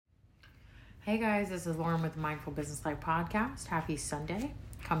Hey guys, this is Lauren with the Mindful Business Life Podcast. Happy Sunday,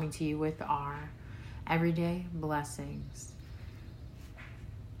 coming to you with our everyday blessings.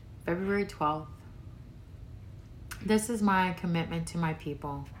 February 12th. This is my commitment to my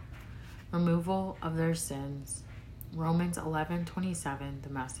people. Removal of their sins. Romans 11:27, the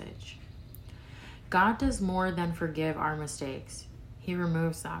Message. God does more than forgive our mistakes. He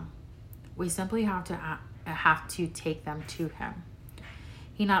removes them. We simply have to take them to Him.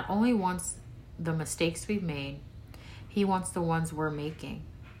 He not only wants the mistakes we've made, He wants the ones we're making.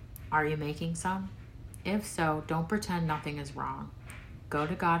 Are you making some? If so, don't pretend nothing is wrong. Go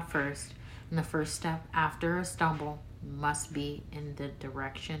to God first, and the first step after a stumble must be in the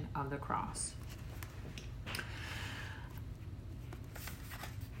direction of the cross.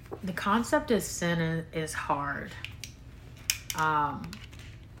 The concept of sin is hard. I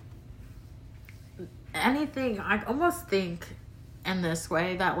almost think in this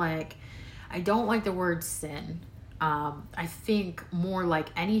way that I don't like the word sin. I think more like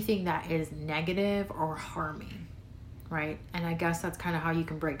anything that is negative or harming, right? And I guess that's kind of how you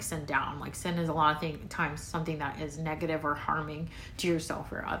can break sin down. Like sin is a lot of times something that is negative or harming to yourself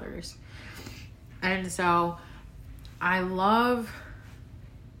or others. And so I love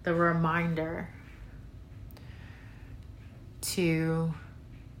the reminder to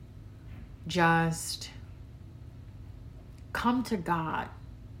just come to God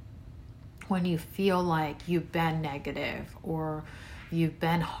when you feel like you've been negative or you've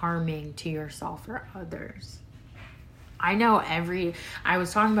been harming to yourself or others. I know I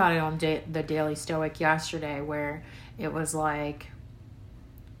was talking about it on the Daily Stoic yesterday, where it was like,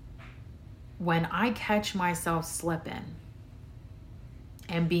 when I catch myself slipping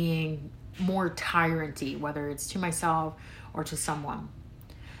and being more tyranty, whether it's to myself or to someone,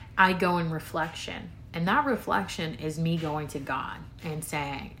 I go in reflection. And that reflection is me going to God and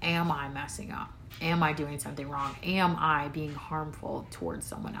saying, am I messing up? Am I doing something wrong? Am I being harmful towards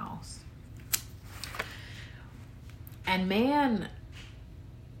someone else? And man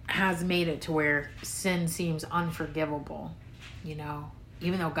has made it to where sin seems unforgivable,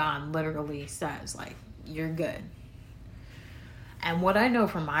 even though God literally says, you're good. And what I know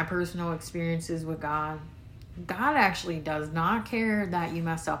from my personal experiences with God actually does not care that you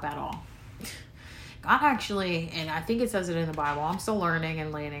mess up at all. God actually, and I think it says it in the Bible, I'm still learning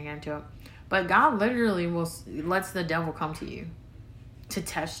and leaning into it, but God literally lets the devil come to you to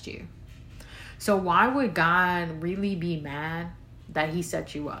test you. So why would God really be mad that He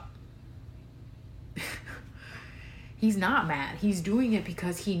set you up? He's not mad. He's doing it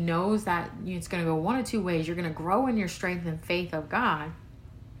because He knows that it's going to go one of two ways. You're going to grow in your strength and faith of God,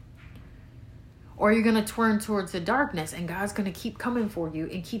 or you're going to turn towards the darkness, and God's going to keep coming for you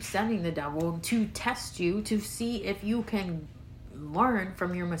and keep sending the devil to test you to see if you can learn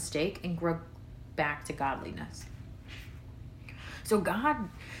from your mistake and grow back to godliness. So God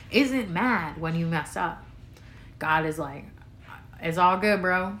isn't mad when you mess up. God is like, it's all good,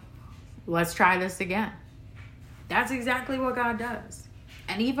 bro. Let's try this again. That's exactly what God does.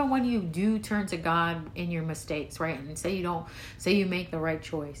 And even when you do turn to God in your mistakes, right? And say you make the right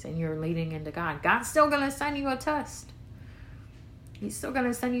choice and you're leading into God, God's still going to send you a test. He's still going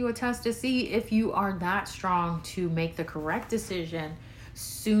to send you a test to see if you are that strong to make the correct decision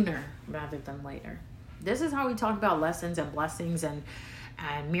sooner rather than later. This is how we talk about lessons and blessings and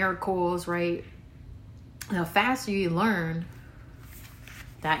miracles, right? The faster you learn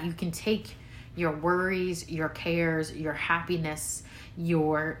that you can take your worries, your cares, your happiness,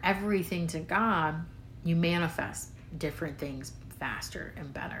 your everything to God, you manifest different things faster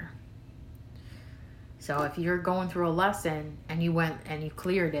and better. So if you're going through a lesson and you went and you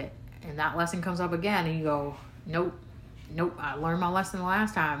cleared it, and that lesson comes up again and you go, nope, I learned my lesson the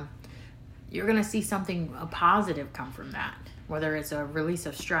last time, you're going to see a positive come from that. Whether it's a release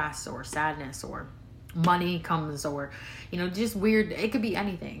of stress or sadness or money comes, or, just weird. It could be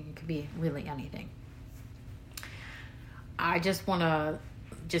anything. It could be really anything. I just want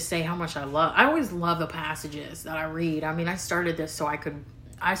to say how much I always love the passages that I read. I mean, I started this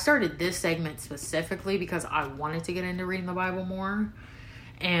segment specifically because I wanted to get into reading the Bible more,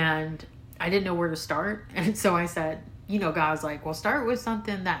 and I didn't know where to start. And so I said, God was like, well, start with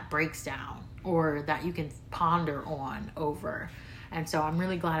something that breaks down or that you can ponder over. And so I'm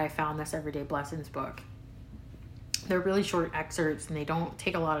really glad I found this Everyday Blessings book. They're really short excerpts and they don't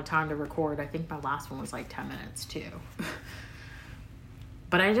take a lot of time to record. I think my last one was 10 minutes too.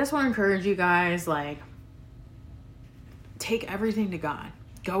 But I just want to encourage you guys, take everything to God.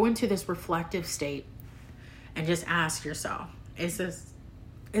 Go into this reflective state and just ask yourself, is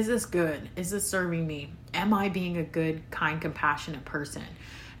this good? Is this serving me? Am I being a good, kind, compassionate person?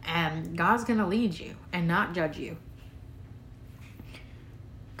 And God's going to lead you and not judge you.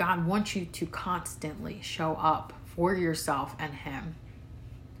 God wants you to constantly show up for yourself and Him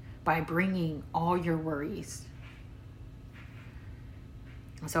by bringing all your worries.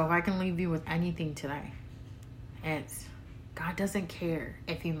 So if I can leave you with anything today, it's God doesn't care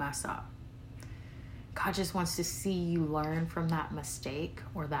if you mess up. God just wants to see you learn from that mistake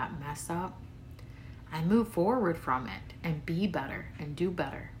or that mess up and move forward from it and be better and do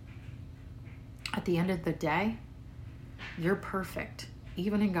better. At the end of the day, you're perfect.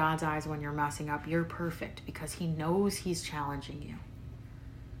 Even in God's eyes, when you're messing up, you're perfect because He knows He's challenging you.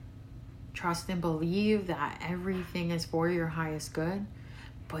 Trust and believe that everything is for your highest good,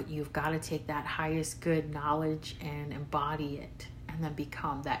 but you've got to take that highest good knowledge and embody it and then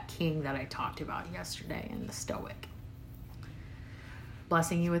become that king that I talked about yesterday in the Stoic.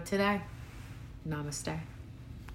 Blessing you with today. Namaste.